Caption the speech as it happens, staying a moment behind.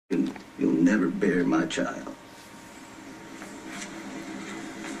you'll never bear my child.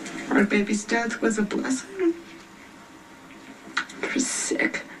 Our baby's death was a blessing. You're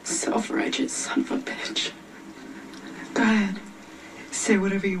sick, self-righteous son of a bitch. Go ahead. Say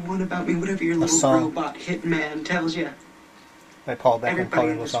whatever you want about me, whatever your little robot hitman tells you. By Paul Beck. Everybody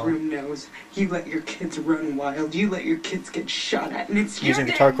in this room knows you let your kids run wild. You let your kids get shot at, and it's using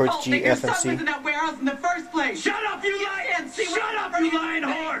your guitar chords fault G, F, and C. in that warehouse in the first place. Shut up, you lying! Shut up, you lying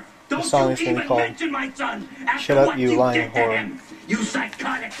whore! The song is going to be called "Shut Up, You Lying Whore." You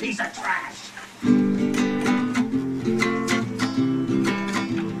psychotic piece of trash!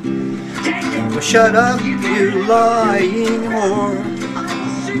 Well, shut up, you lying whore.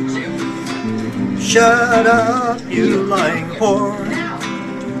 Shut up, you lying whore.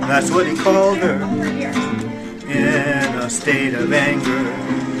 That's what he called her, in a state of anger.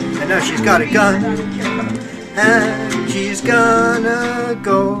 And now she's got a gun, and she's gonna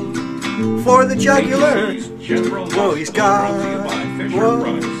go for the jugular. Whoa, he's got,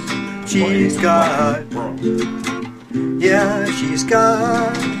 whoa, she's got, yeah, she's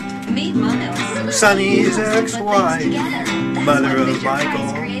got Sonny's ex-wife, mother of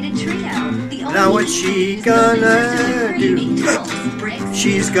Michael. Now what's she gonna do?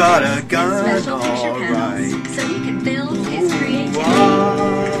 She's got a gun, alright.